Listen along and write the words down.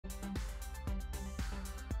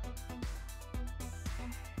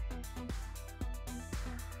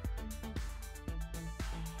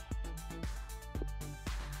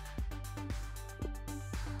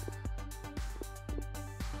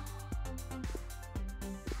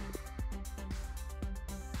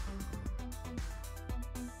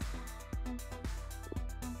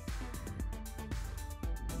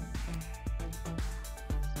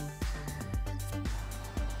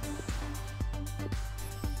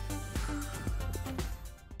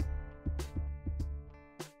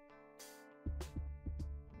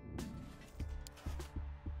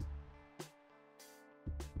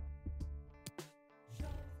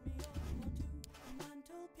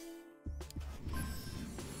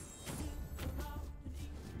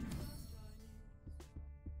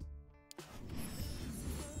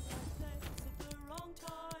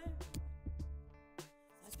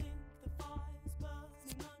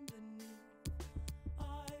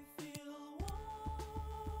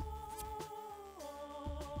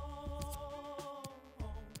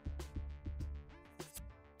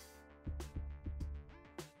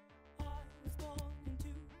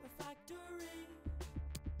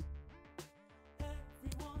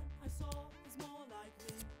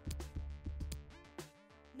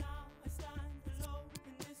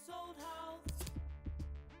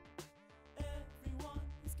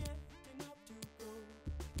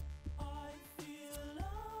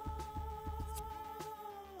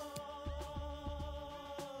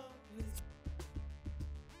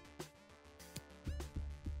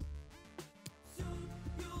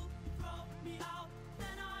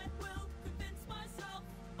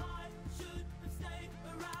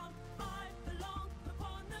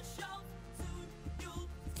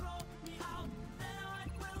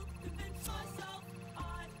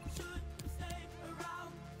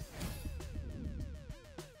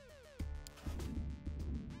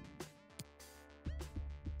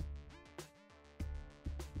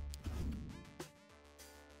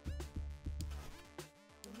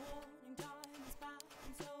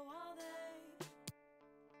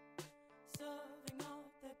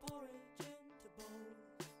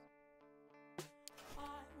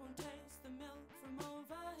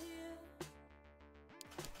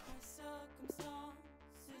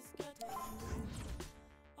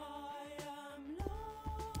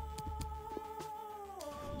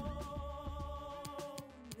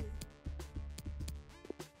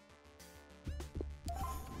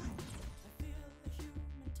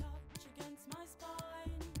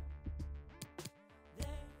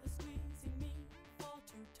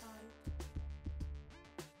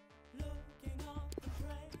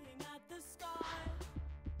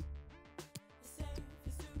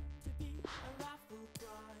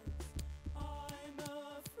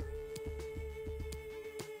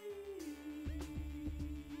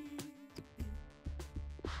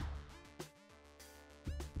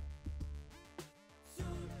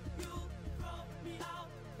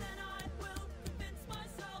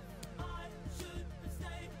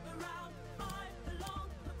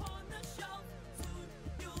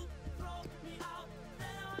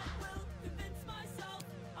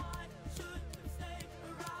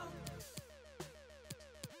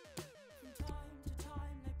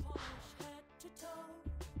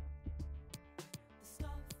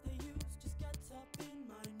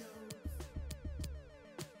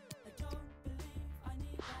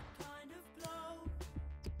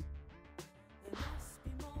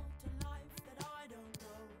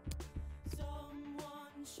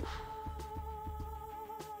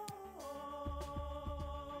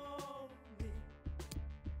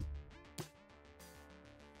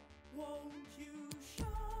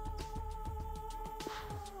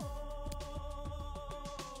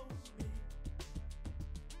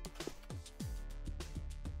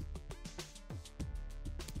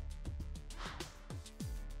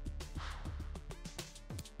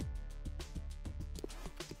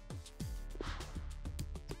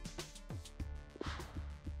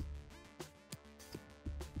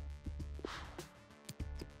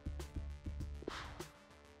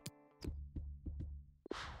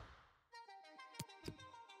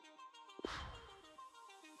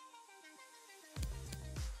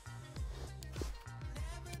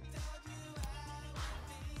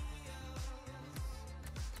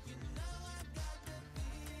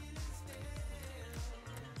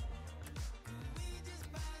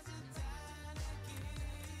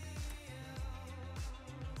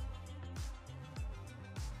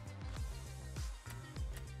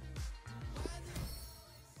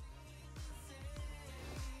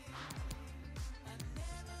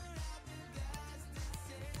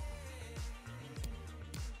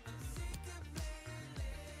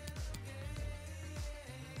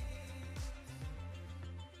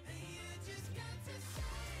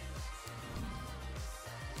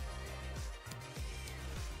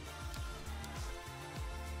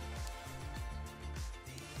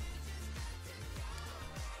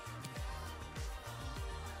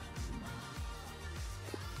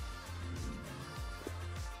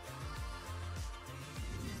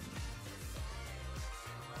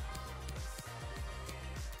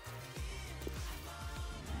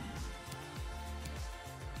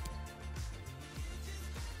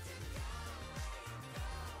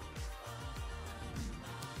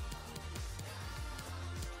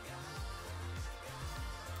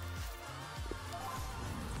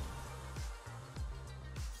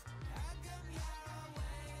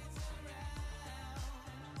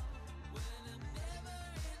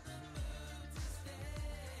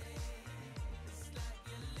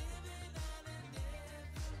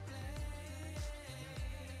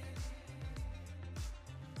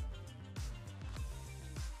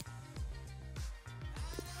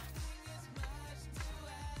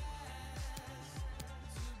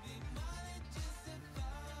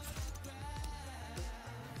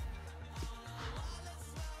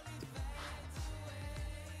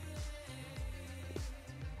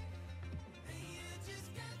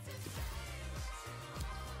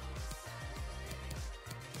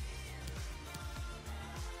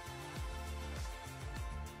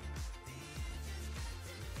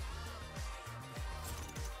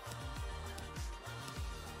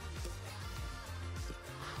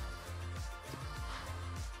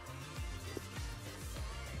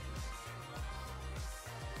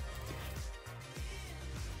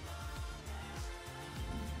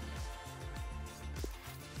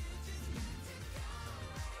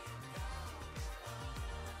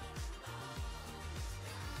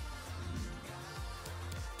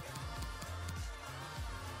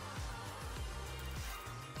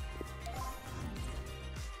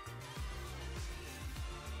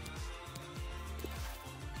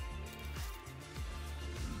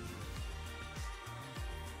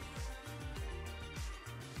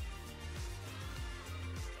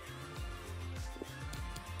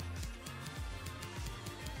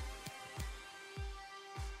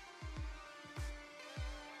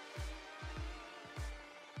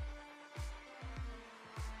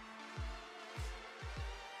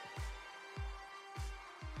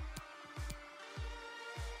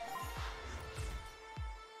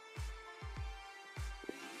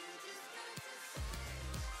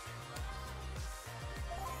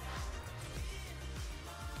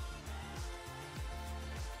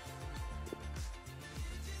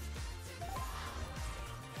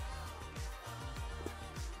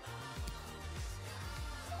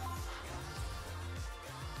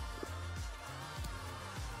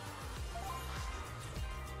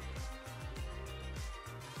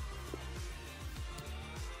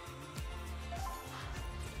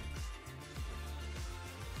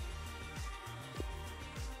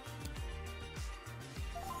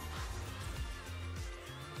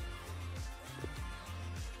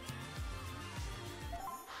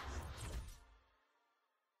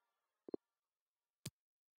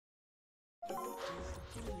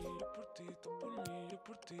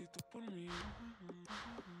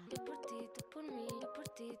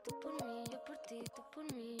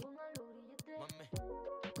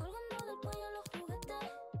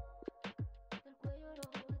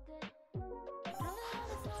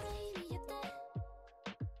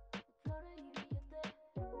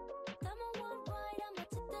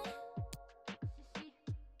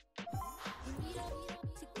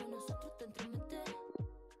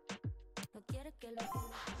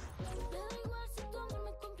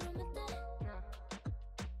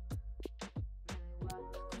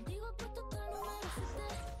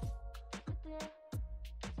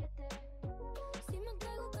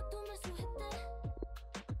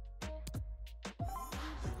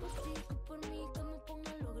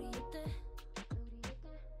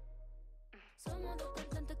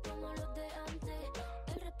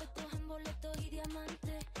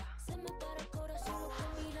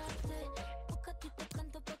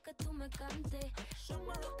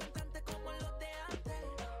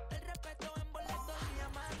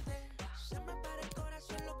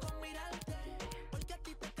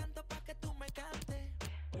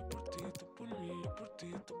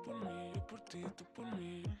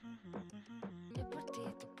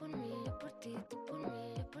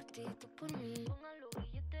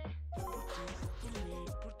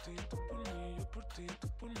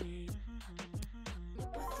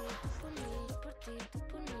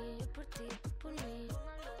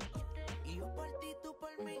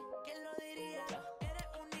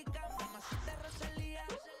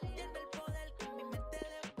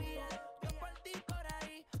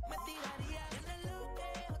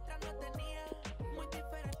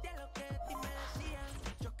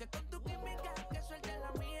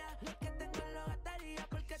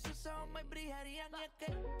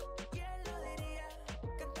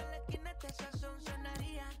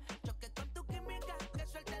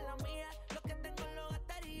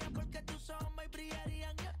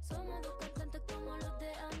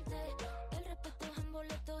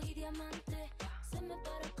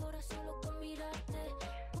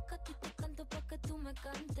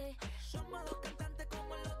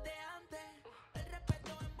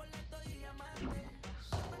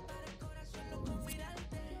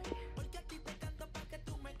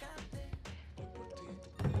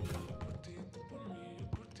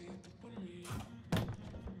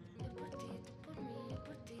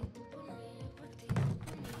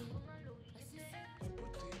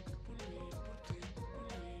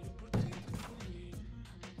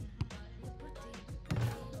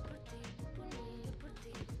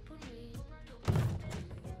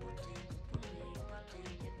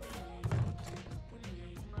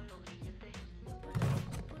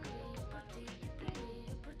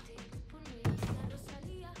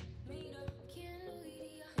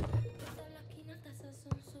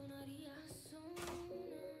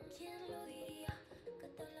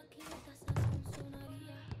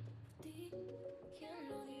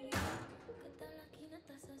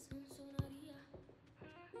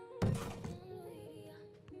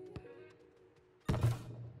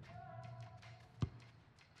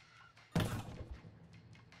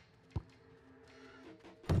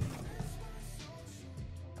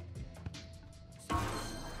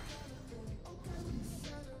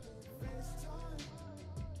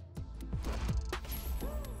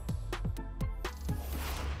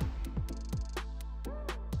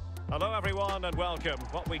Hello everyone and welcome.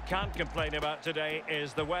 What we can't complain about today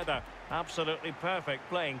is the weather. Absolutely perfect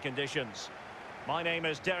playing conditions. My name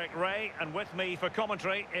is Derek Ray and with me for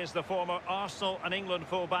commentary is the former Arsenal and England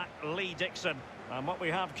fullback Lee Dixon. And what we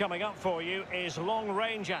have coming up for you is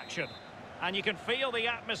long-range action. And you can feel the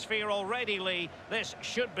atmosphere already, Lee. This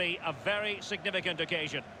should be a very significant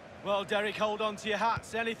occasion. Well, Derek, hold on to your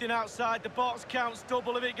hats. Anything outside the box counts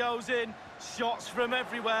double if it goes in. Shots from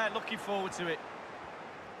everywhere. Looking forward to it.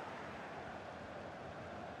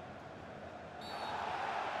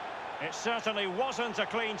 It certainly wasn't a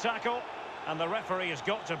clean tackle, and the referee has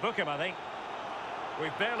got to book him, I think.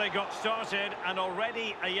 We've barely got started, and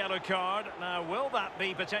already a yellow card. Now, will that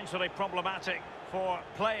be potentially problematic for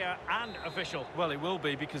player and official? Well, it will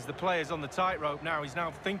be, because the player's on the tightrope now. He's now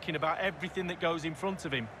thinking about everything that goes in front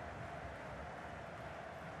of him.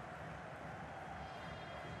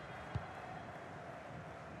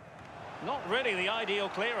 Not really the ideal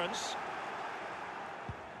clearance.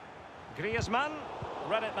 Griezmann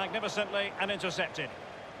read it magnificently and intercepted.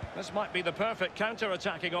 This might be the perfect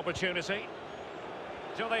counter-attacking opportunity.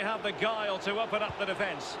 Do they have the guile to open up the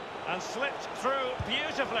defence? And slipped through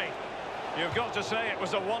beautifully. You've got to say it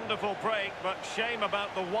was a wonderful break, but shame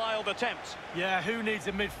about the wild attempt. Yeah, who needs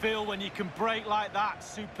a midfield when you can break like that?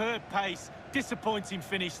 Superb pace. Disappointing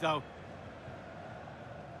finish, though.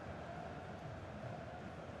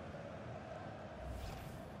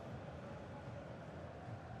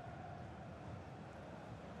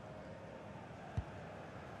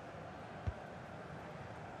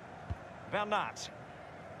 Bernat.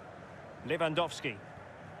 Lewandowski.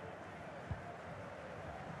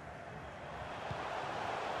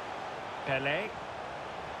 Pelé.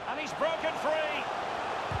 And he's broken free.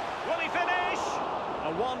 Will he finish?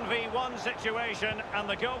 A 1v1 situation, and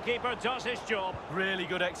the goalkeeper does his job. Really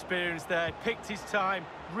good experience there. Picked his time.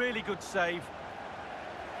 Really good save.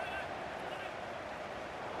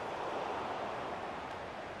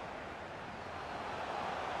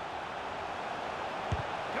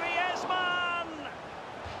 Griezmann!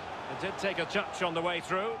 It did take a touch on the way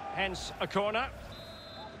through, hence a corner.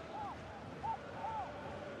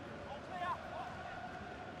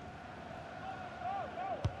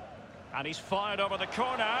 And he's fired over the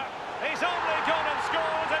corner. He's only gone and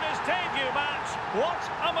scored in his debut match. What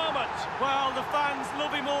a moment! Well, the fans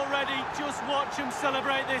love him already. Just watch him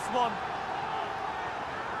celebrate this one.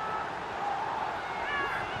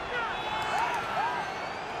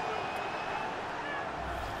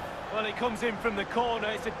 Well, it comes in from the corner.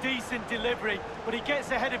 It's a decent delivery, but he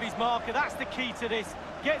gets ahead of his marker. That's the key to this.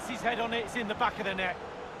 Gets his head on it. It's in the back of the net.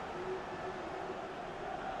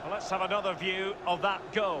 Well, let's have another view of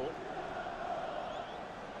that goal.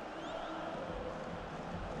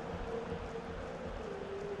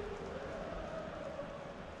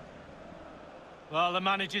 Well, the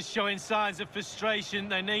manager's showing signs of frustration.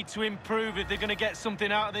 They need to improve if they're going to get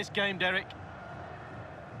something out of this game, Derek.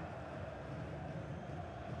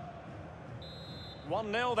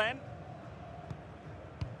 1-0 then.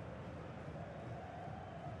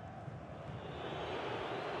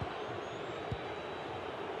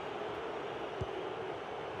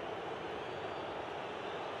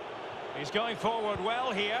 He's going forward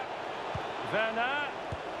well here. Werner.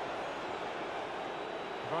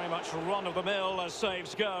 Very much run-of-the-mill as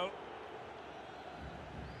saves go.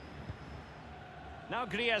 Now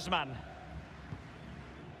Griezmann.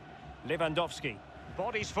 Lewandowski.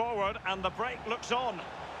 Bodies forward and the break looks on.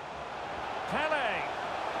 Pelé.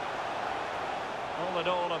 All in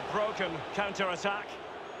all, a broken counter-attack.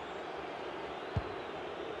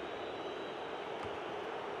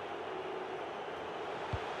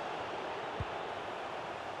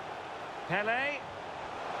 Pelé.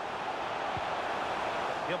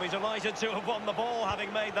 He'll be delighted to have won the ball,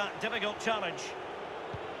 having made that difficult challenge.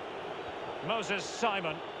 Moses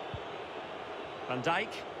Simon. Van Dijk.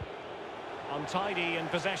 Untidy in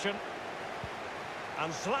possession.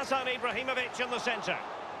 And Zlatan Ibrahimovic in the centre.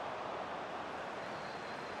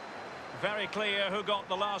 Very clear who got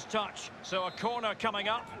the last touch. So a corner coming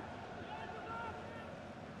up.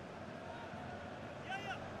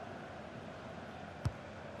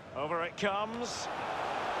 Over it comes.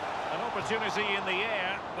 An opportunity in the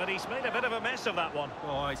air, but he's made a bit of a mess of that one.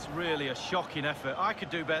 Oh, it's really a shocking effort. I could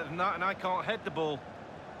do better than that, and I can't head the ball.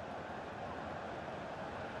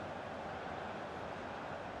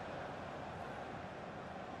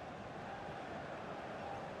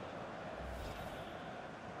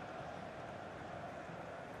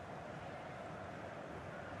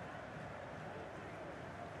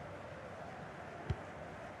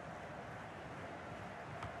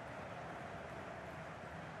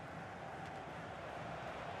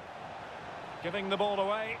 Giving the ball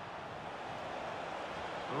away.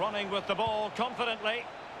 Running with the ball confidently.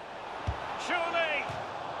 Surely!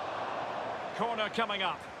 Corner coming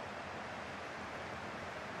up.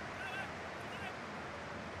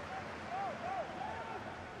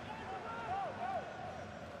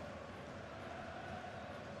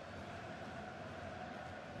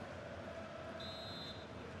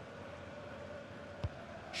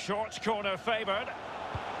 Short corner favoured.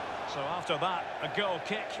 So after that, a goal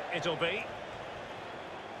kick it'll be.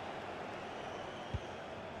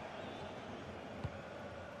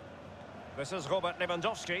 This is Robert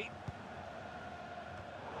Lewandowski.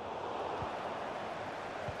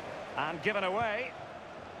 And given away.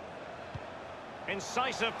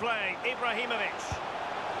 Incisive play, Ibrahimovic.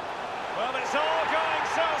 Well, it's all going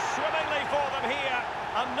so swimmingly for them here.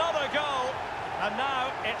 Another goal. And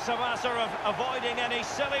now it's a matter of avoiding any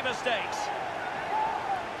silly mistakes.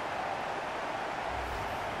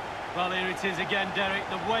 Well, here it is again, Derek.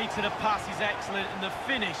 The way to the pass is excellent and the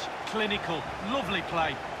finish, clinical. Lovely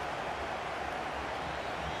play.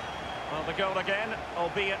 Well, the goal again,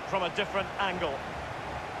 albeit from a different angle.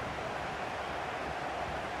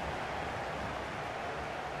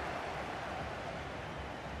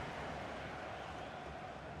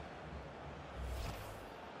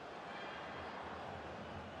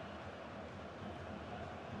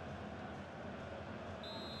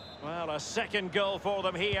 Well, a second goal for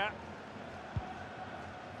them here.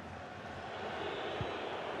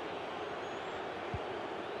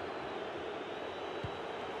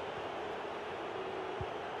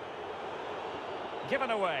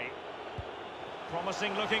 Given away.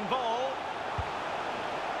 Promising looking ball.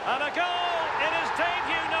 And a goal in his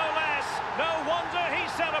debut, no less. No wonder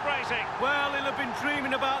he's celebrating. Well, he'll have been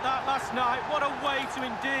dreaming about that last night. What a way to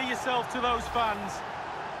endear yourself to those fans.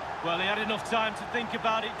 Well, he had enough time to think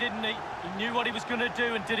about it, didn't he? He knew what he was going to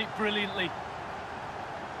do and did it brilliantly.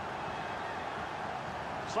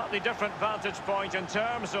 Slightly different vantage point in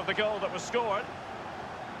terms of the goal that was scored.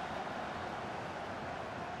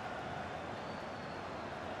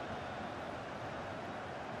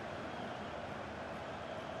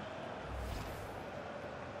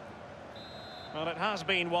 Well, it has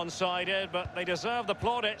been one-sided, but they deserve the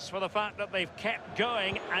plaudits for the fact that they've kept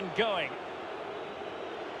going and going.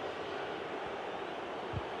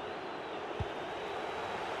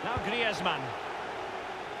 Now Griezmann.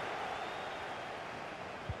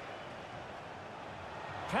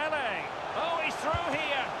 Pele. Oh, he's through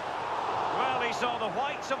here. Well, he saw the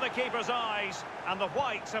whites of the keeper's eyes and the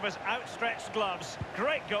whites of his outstretched gloves.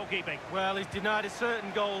 Great goalkeeping. Well, he's denied a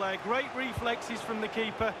certain goal there. Great reflexes from the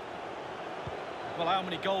keeper. Well, how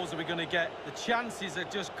many goals are we going to get? The chances are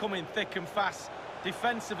just coming thick and fast.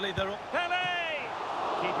 Defensively, they're up. Pele!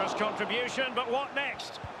 Keeper's contribution, but what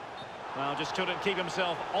next? Well, just couldn't keep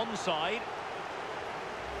himself onside.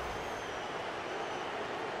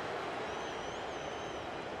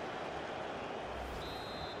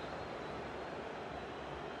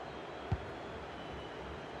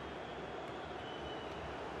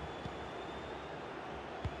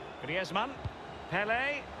 Griezmann.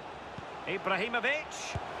 Pele.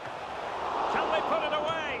 Ibrahimovic. Can they put it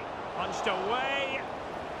away? Punched away.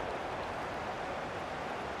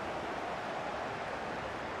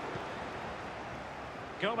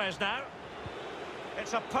 Gomez now.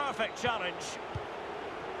 It's a perfect challenge.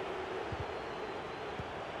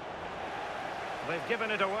 They've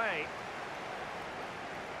given it away.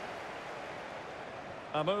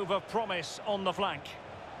 A move of promise on the flank.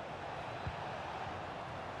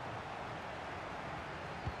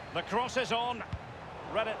 The cross is on.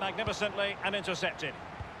 Read it magnificently and intercepted.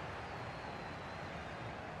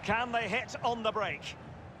 Can they hit on the break?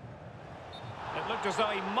 It looked as though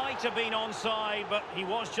he might have been onside, but he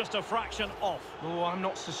was just a fraction off. Oh, I'm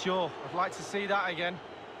not so sure. I'd like to see that again.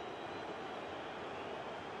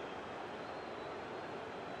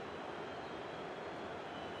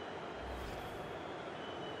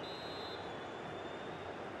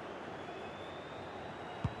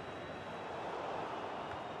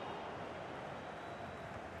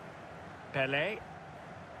 Pele.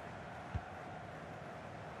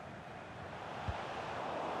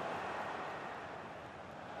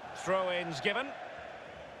 Throw-ins given.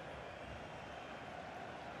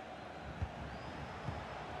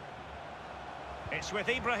 It's with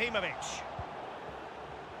Ibrahimovic.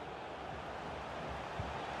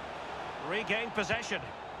 Regained possession.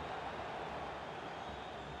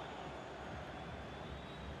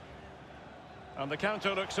 And the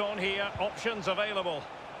counter looks on here. Options available.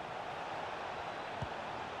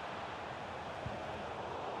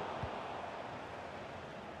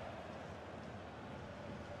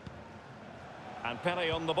 And Pele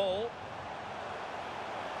on the ball.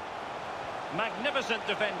 Magnificent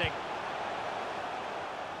defending.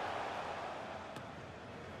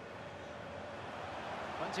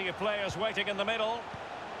 Plenty of players waiting in the middle.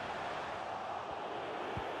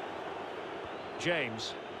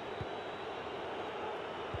 James.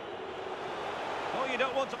 Oh, you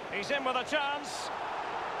don't want to... He's in with a chance.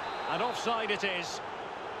 And offside it is.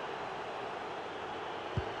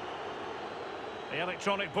 The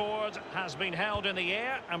electronic board has been held in the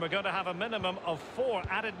air, and we're going to have a minimum of 4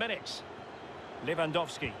 added minutes.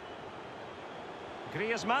 Lewandowski.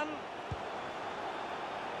 Griezmann.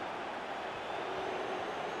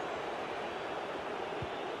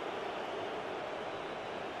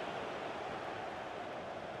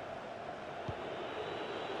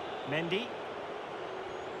 Mendy.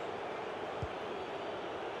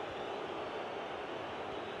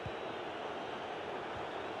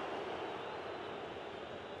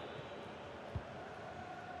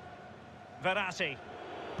 Verratti.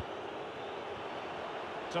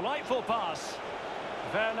 Delightful pass.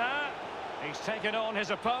 Werner. He's taken on his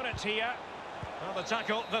opponent here. Well, the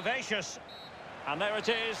tackle, vivacious. And there it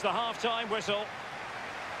is, the half-time whistle.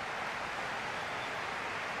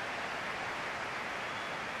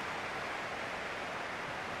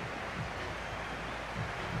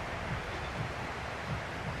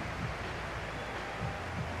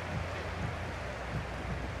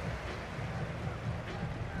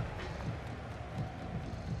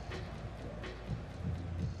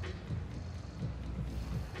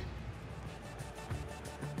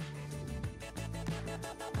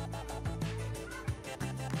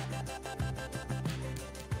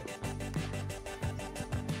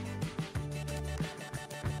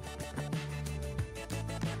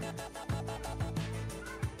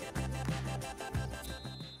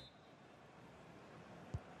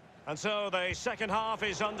 And so the second half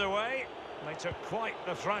is underway. They took quite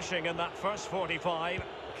the thrashing in that first 45.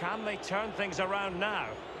 Can they turn things around now?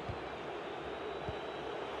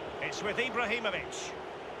 It's with Ibrahimovic.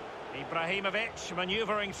 Ibrahimovic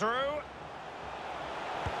manoeuvring through.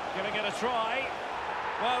 Giving it a try.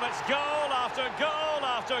 Well, it's goal after goal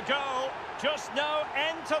after goal. Just no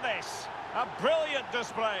end to this. A brilliant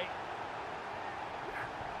display.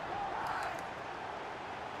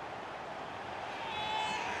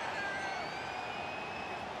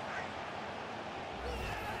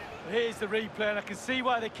 Here's the replay, and I can see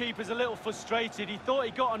why the keeper's a little frustrated. He thought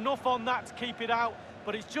he got enough on that to keep it out,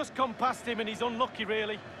 but it's just come past him and he's unlucky,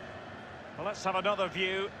 really. Well, let's have another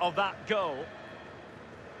view of that goal.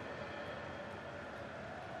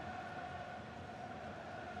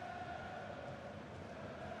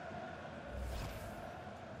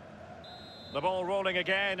 The ball rolling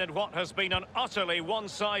again in what has been an utterly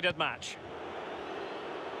one-sided match.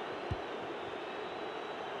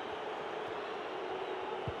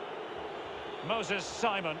 Moses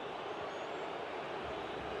Simon.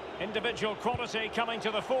 Individual quality coming to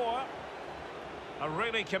the fore. A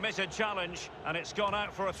really committed challenge, and it's gone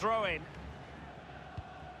out for a throw-in.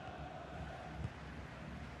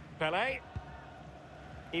 Pelé.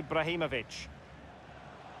 Ibrahimovic.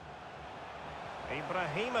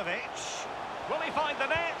 Ibrahimovic. Will he find the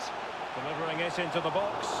net? Delivering it into the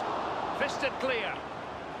box. Fisted clear.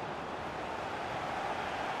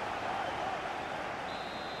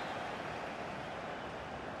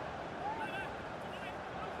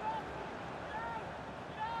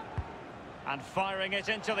 And firing it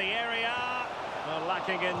into the area. Well,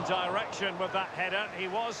 lacking in direction with that header. He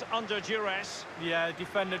was under duress. Yeah, the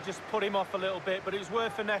defender just put him off a little bit, but it was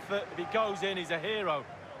worth an effort. If he goes in, he's a hero.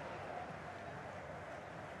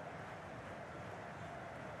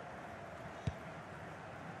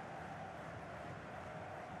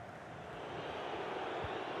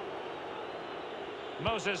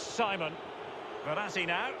 Moses Simon. Verratti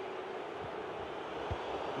now.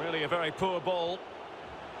 Really a very poor ball.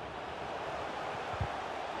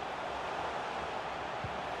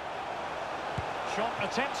 Shot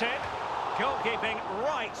attempted. Goalkeeping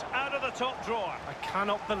right out of the top drawer. I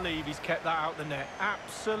cannot believe he's kept that out the net.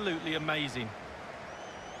 Absolutely amazing.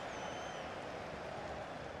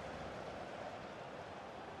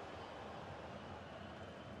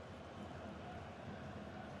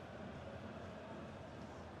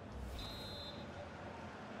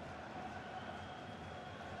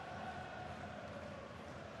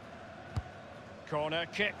 Corner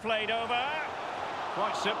kick played over.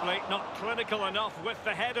 Quite simply, not clinical enough with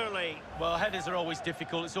the header, Lee. Well, headers are always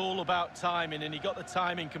difficult. It's all about timing, and he got the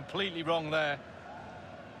timing completely wrong there.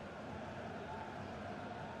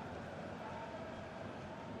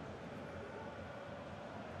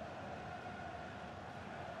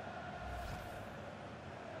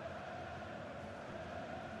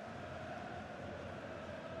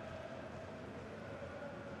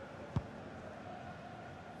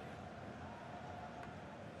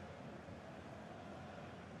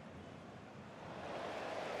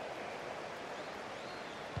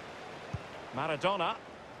 Maradona.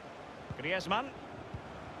 Griezmann.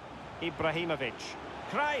 Ibrahimovic.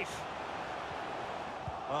 Cruyff.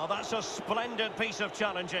 Well, that's a splendid piece of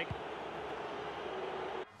challenging.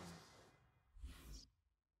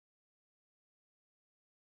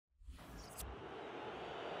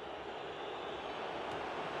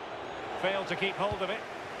 Failed to keep hold of it.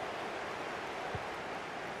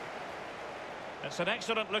 It's an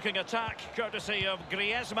excellent-looking attack, courtesy of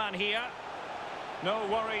Griezmann here. No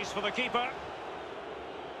worries for the keeper.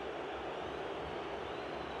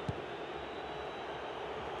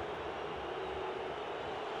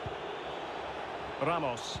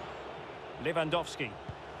 Ramos. Lewandowski.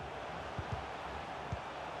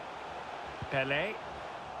 Pelé.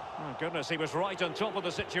 Oh, goodness, he was right on top of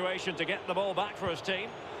the situation to get the ball back for his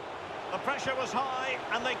team. The pressure was high,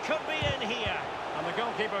 and they could be in here. And the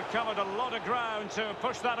goalkeeper covered a lot of ground to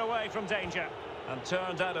push that away from danger. And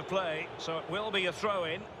turned out of play, so it will be a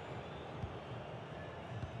throw-in.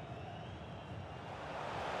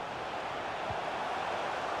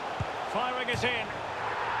 Firing it in.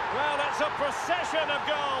 Well, it's a procession of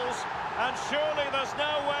goals, and surely there's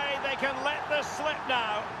no way they can let this slip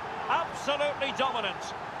now. Absolutely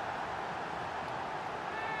dominant.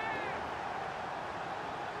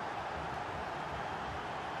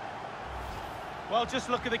 Well, just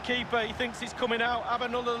look at the keeper. He thinks it's coming out. Have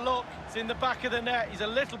another look. It's in the back of the net. He's a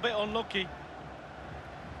little bit unlucky.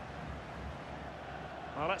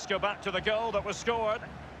 Well, let's go back to the goal that was scored.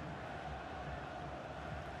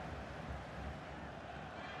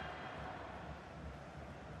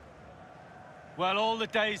 Well, all the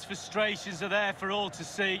day's frustrations are there for all to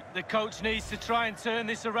see. The coach needs to try and turn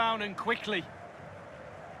this around, and quickly.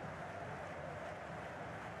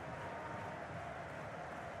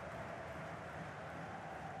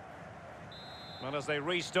 Well, as they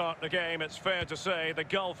restart the game, it's fair to say the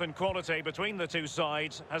gulf in quality between the two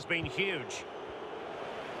sides has been huge.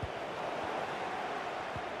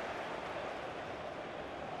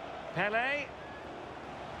 Pele.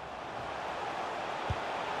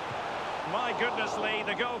 My goodness, Lee,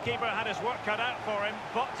 the goalkeeper had his work cut out for him,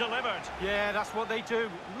 but delivered. Yeah, that's what they do.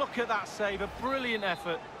 Look at that save, a brilliant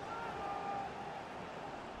effort.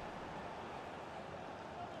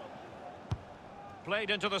 Played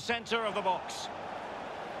into the centre of the box.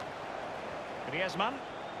 Griezmann.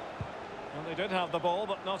 Well, they did have the ball,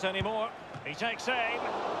 but not anymore. He takes aim.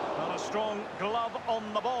 Well, a strong glove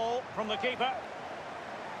on the ball from the keeper.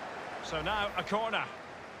 So now a corner.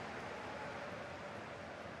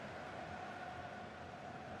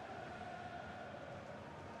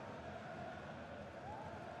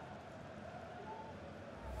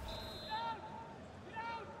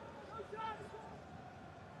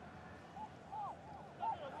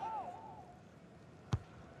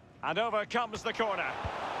 And over comes the corner.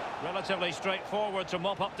 Relatively straightforward to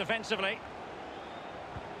mop up defensively.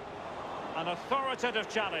 An authoritative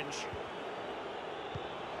challenge.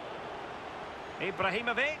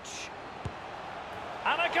 Ibrahimovic.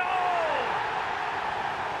 And a goal!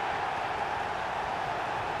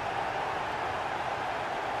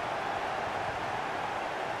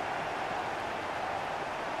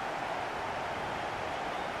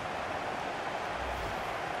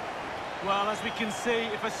 Well, as we can see,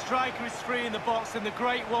 if a striker is free in the box and the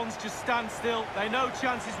great ones just stand still, they know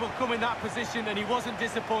chances will come in that position, and he wasn't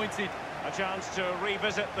disappointed. A chance to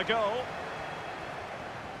revisit the goal.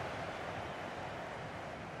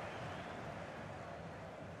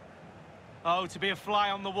 Oh, to be a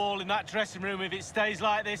fly on the wall in that dressing room if it stays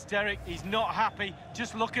like this, Derek. He's not happy.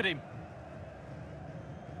 Just look at him.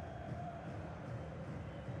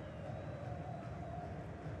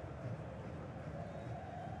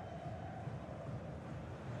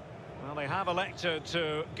 Well, they have elected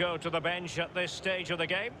to go to the bench at this stage of the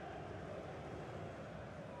game.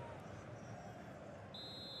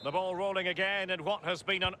 The ball rolling again in what has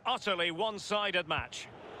been an utterly one-sided match.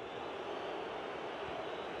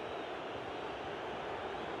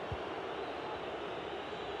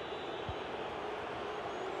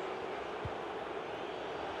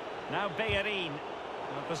 Now Bellerin.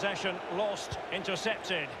 Possession lost,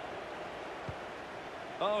 intercepted.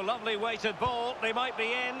 Oh, lovely weighted ball. They might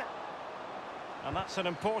be in. And that's an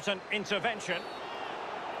important intervention.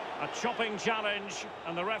 A chopping challenge,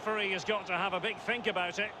 and the referee has got to have a big think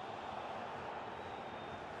about it.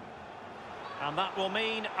 And that will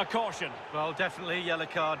mean a caution. Well, definitely a yellow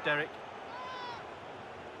card, Derek.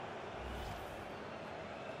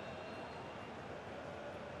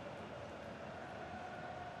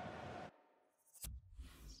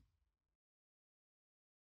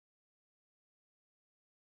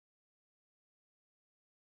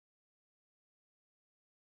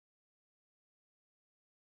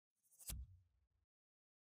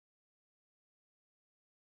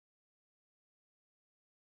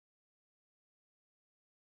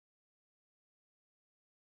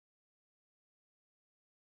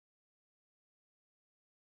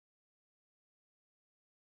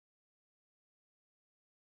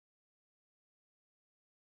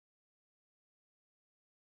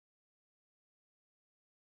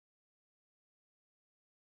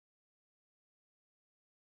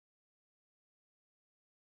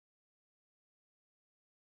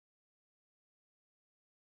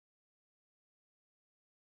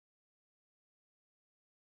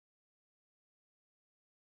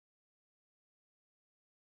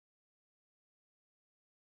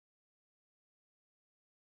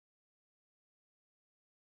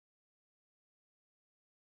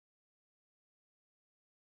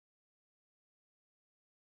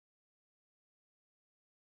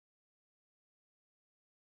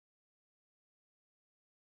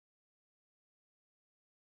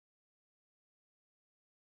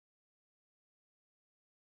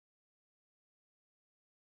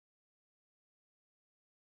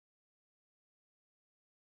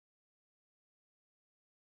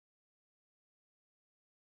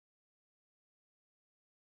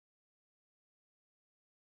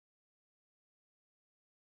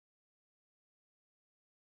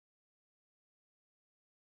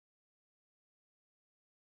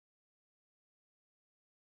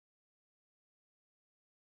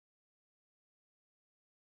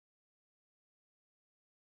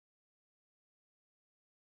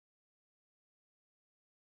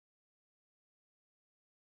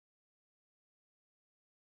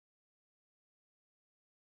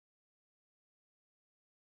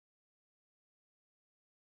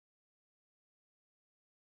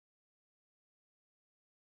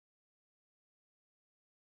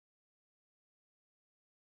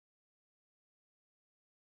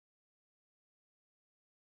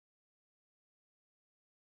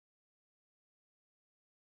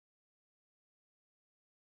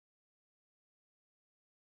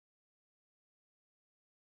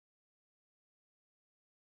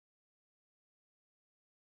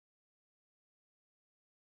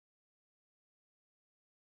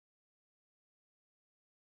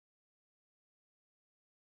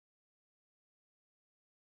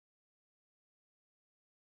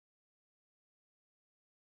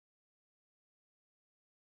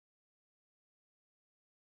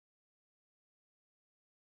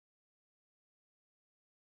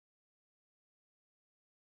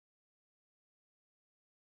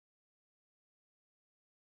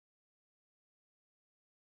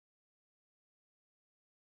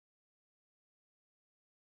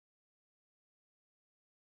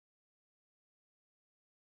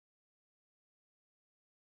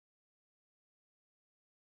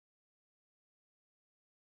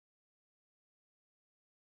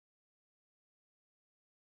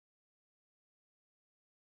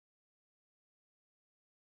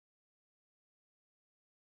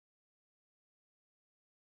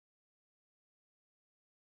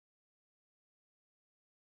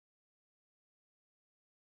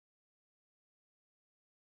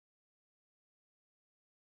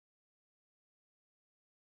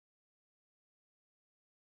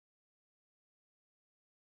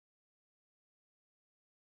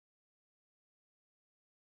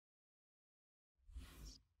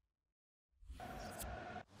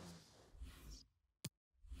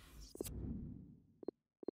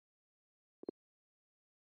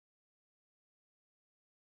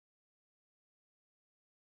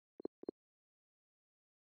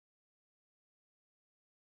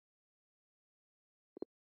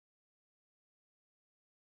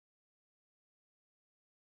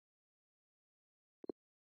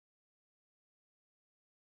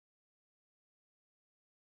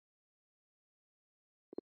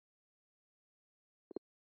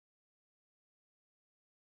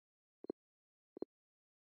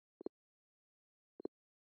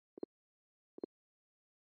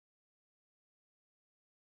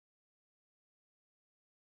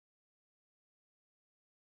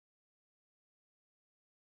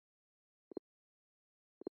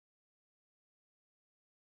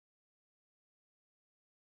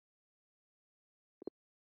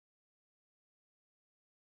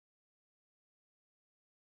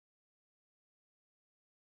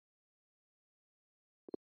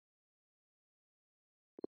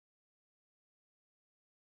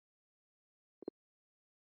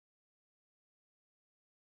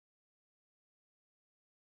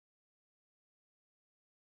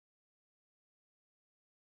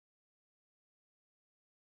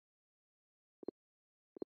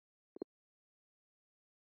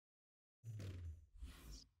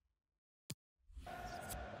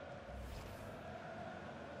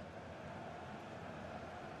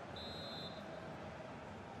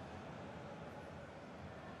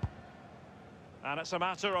 And it's a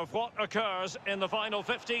matter of what occurs in the final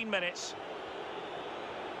 15 minutes.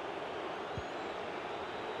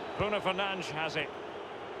 Bruno Fernandes has it.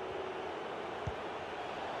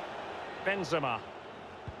 Benzema.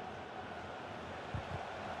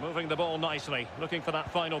 Moving the ball nicely, looking for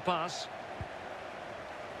that final pass.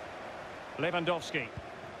 Lewandowski.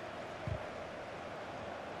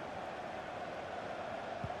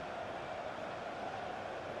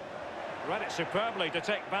 Read it superbly to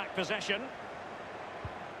take back possession.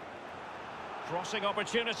 Crossing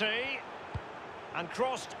opportunity. And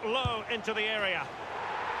crossed low into the area.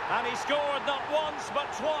 And he scored not once but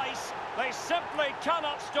twice. They simply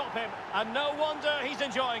cannot stop him. And no wonder he's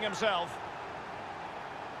enjoying himself.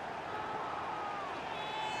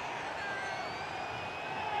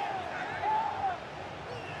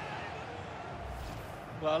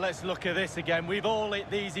 Well, let's look at this again. We've all hit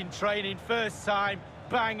these in training. First time,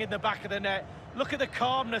 bang in the back of the net. Look at the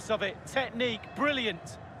calmness of it. Technique,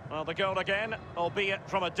 brilliant. Well, the goal again, albeit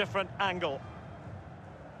from a different angle.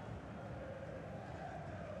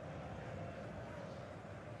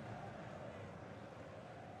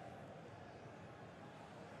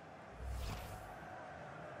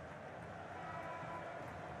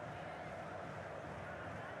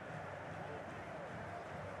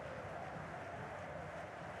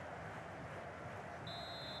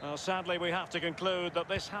 Well, sadly, we have to conclude that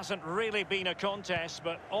this hasn't really been a contest,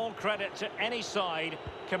 but all credit to any side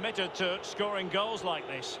committed to scoring goals like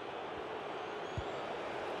this.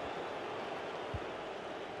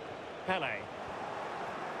 Pele.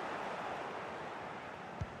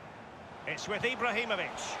 It's with Ibrahimovic.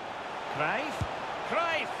 Cruyff.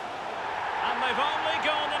 Cruyff! And they've only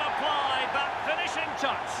gone and applied that finishing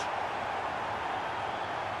touch.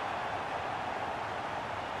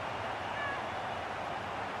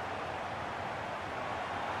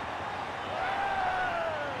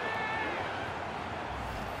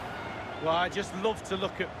 Well, I just love to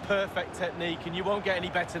look at perfect technique, and you won't get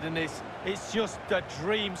any better than this. It's just a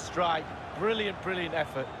dream strike. Brilliant, brilliant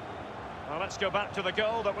effort. Well, let's go back to the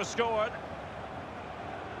goal that was scored.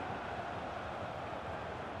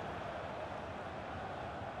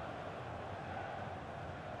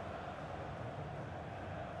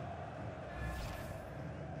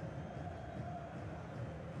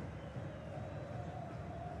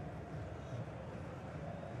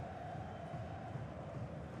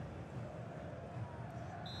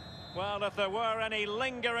 Well, if there were any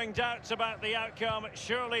lingering doubts about the outcome,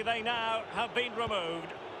 surely they now have been removed.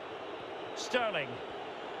 Sterling.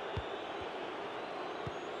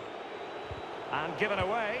 And given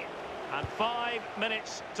away. And 5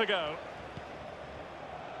 minutes to go.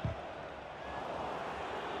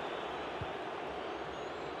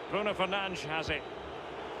 Bruno Fernandes has it.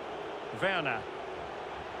 Werner.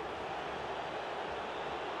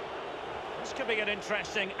 This could be an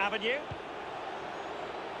interesting avenue.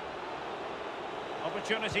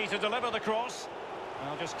 Opportunity to deliver the cross.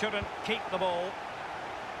 Well, just couldn't keep the ball.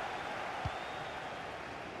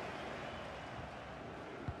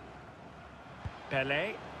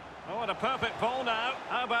 Pele. Oh, and a perfect ball now.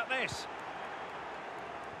 How about this?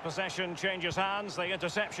 Possession changes hands, the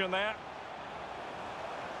interception there.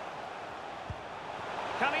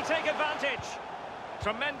 Can he take advantage?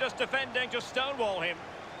 Tremendous defending to stonewall him.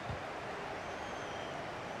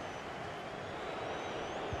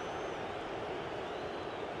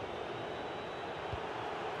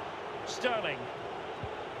 Sterling.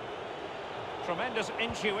 Tremendous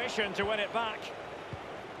intuition to win it back.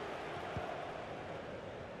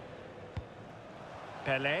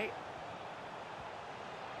 Pele.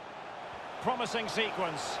 Promising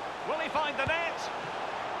sequence. Will he find the net?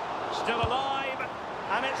 Still alive.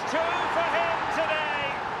 And it's 2 for him today.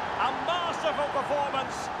 A masterful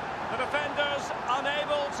performance. The defenders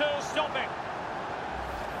unable to stop it.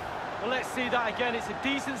 Well, let's see that again. It's a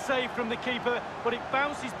decent save from the keeper, but it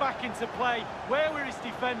bounces back into play. Where were his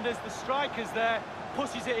defenders? The striker's there,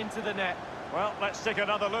 pushes it into the net. Well, let's take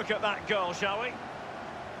another look at that goal, shall we?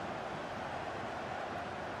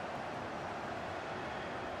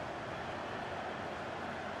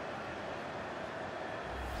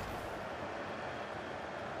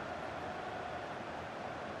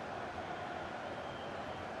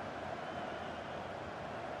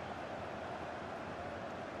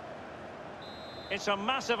 It's a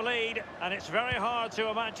massive lead, and it's very hard to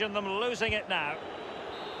imagine them losing it now.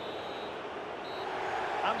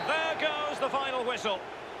 And there goes the final whistle.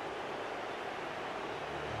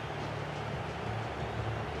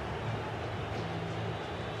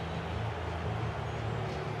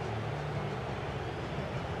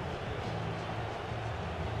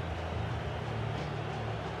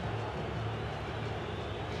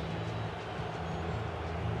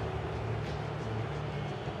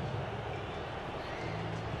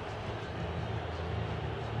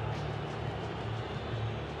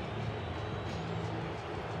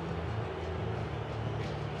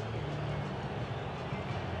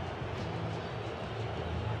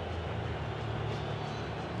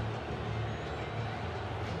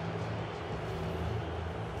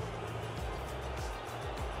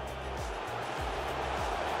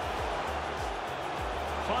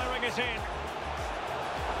 is in.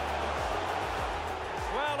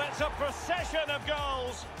 Well, it's a procession of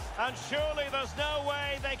goals, and surely there's no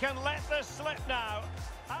way they can let this slip now.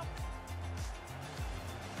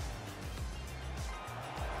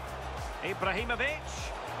 Ibrahimovic.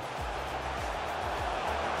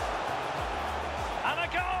 And a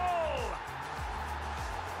goal!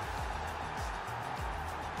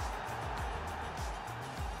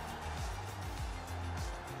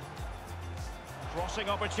 Crossing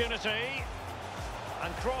opportunity.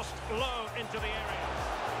 And crossed low into the area.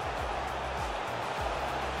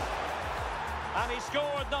 And he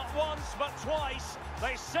scored not once but twice.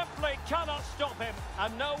 They simply cannot stop him.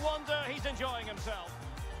 And no wonder he's enjoying himself.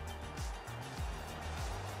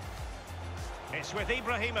 It's with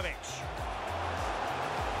Ibrahimovic.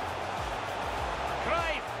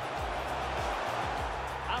 Cruyff.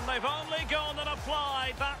 And they've only gone and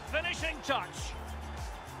applied that finishing touch.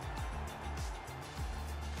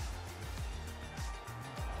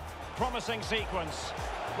 Promising sequence.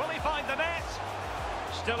 Will he find the net?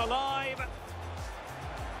 Still alive.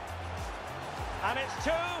 And it's 2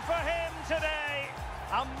 for him today.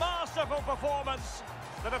 A masterful performance.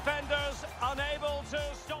 The defenders unable to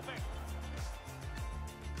stop it.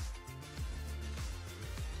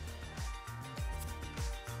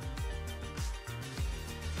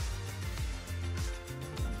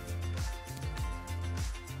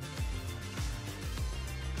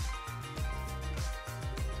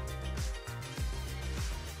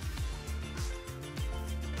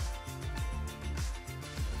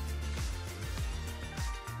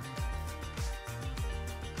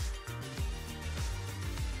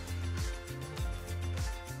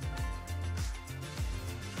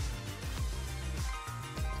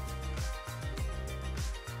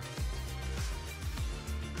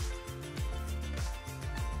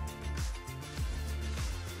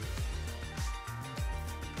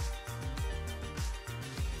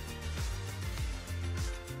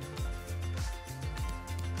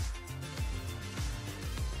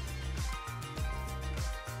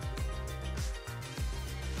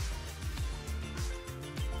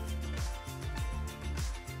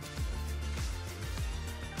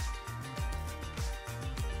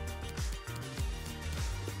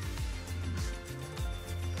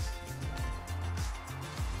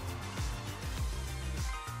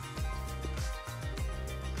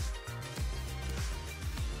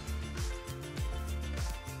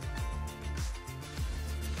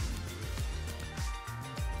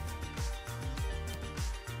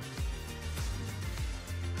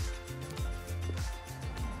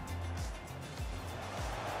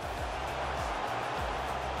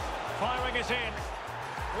 Firing it in.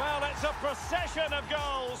 Well, it's a procession of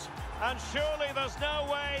goals, and surely there's no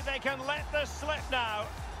way they can let this slip now.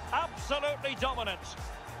 Absolutely dominant.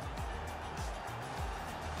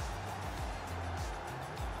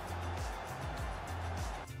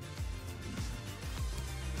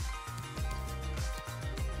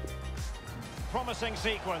 Promising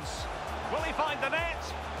sequence. Will he find the net?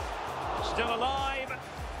 Still alive.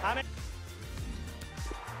 And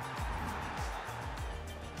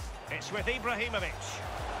it's with Ibrahimovic.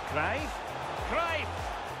 Cruyff.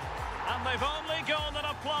 And they've only gone and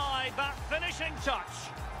applied that finishing touch.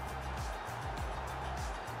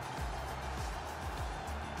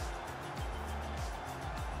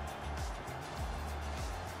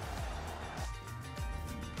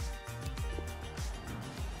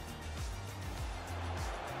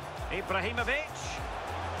 Ibrahimovic.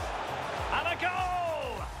 And a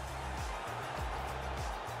goal!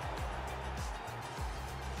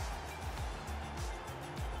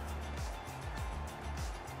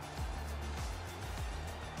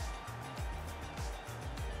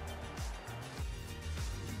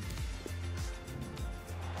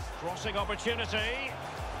 Crossing opportunity.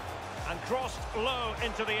 And crossed low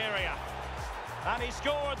into the area. And he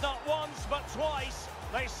scored not once but twice.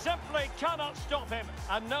 They simply cannot stop him,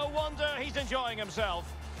 and no wonder he's enjoying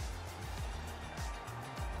himself.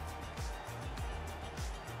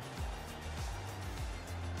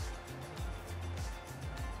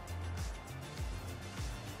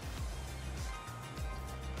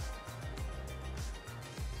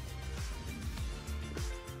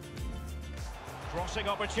 Crossing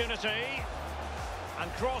opportunity,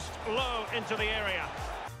 and crossed low into the area.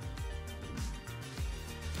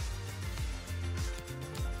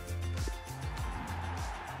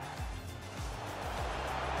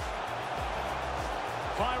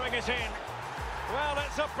 Firing it in. Well,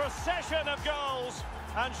 it's a procession of goals,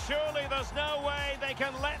 and surely there's no way they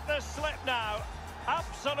can let this slip now.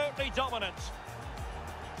 Absolutely dominant.